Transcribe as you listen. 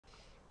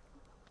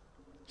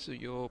So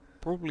you're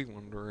probably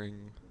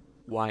wondering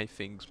why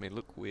things may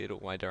look weird or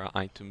why there are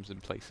items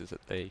in places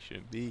that they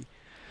shouldn't be.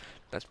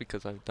 That's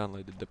because I've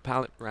downloaded the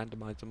palette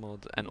randomizer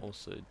mod and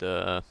also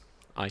the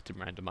item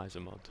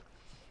randomizer mod.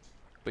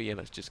 But yeah,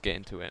 let's just get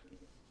into it.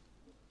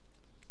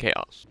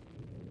 Chaos.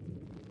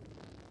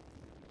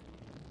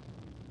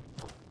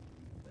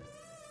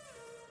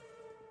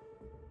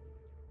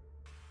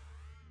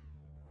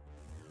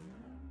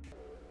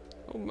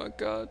 Oh my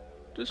god,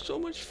 there's so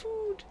much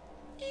food!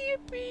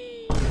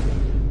 Yippee!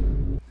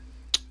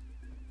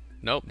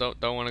 Nope,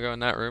 don't want to go in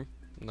that room.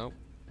 Nope.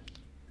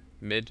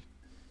 Mid.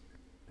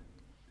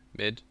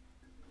 Mid.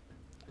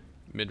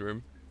 Mid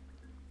room.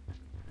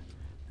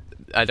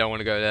 I don't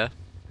want to go there.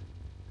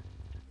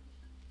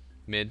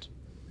 Mid.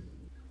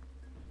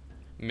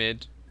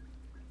 Mid.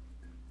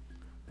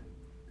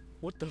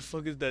 What the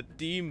fuck is that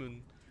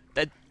demon?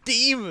 That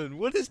demon!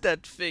 What is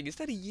that thing? Is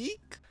that a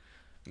yeek?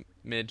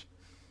 Mid.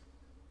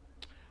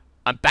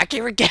 I'm back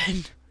here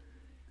again!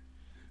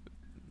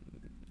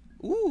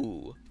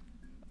 Ooh.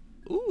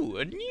 Ooh,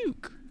 a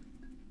nuke!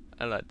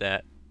 I like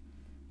that.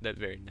 That's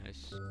very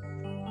nice.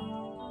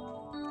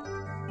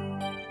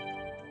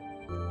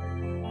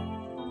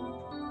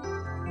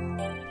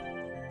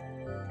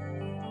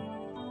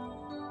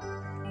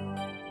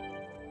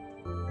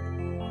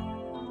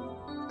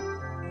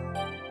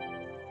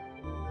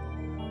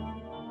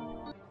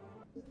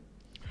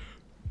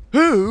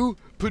 Who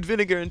put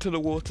vinegar into the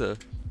water?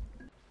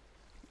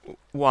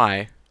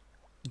 Why?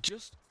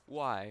 Just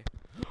why?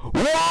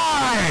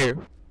 Why?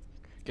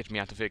 Get me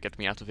out of here, get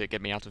me out of here,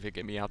 get me out of here,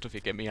 get me out of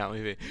here, get me out of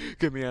here,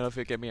 get me out of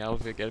here, get me out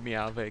of here, get me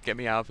out of here, get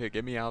me out of here,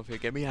 get me out of here,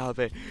 get me out of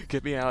here,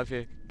 get me out of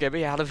here, get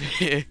me out of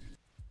here.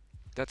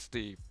 That's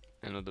the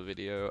end of the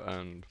video,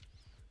 and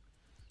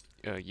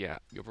yeah,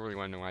 you're probably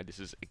wondering why this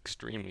is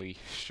extremely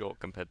short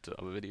compared to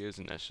other videos,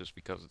 and that's just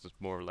because it's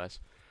more or less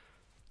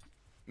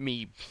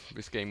me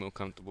just getting more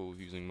comfortable with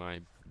using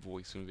my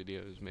voice in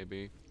videos,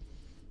 maybe.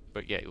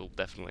 But yeah, you'll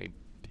definitely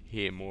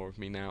hear more of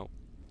me now.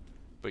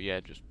 But yeah,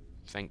 just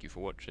thank you for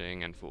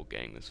watching and for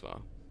getting this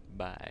far.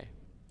 Bye.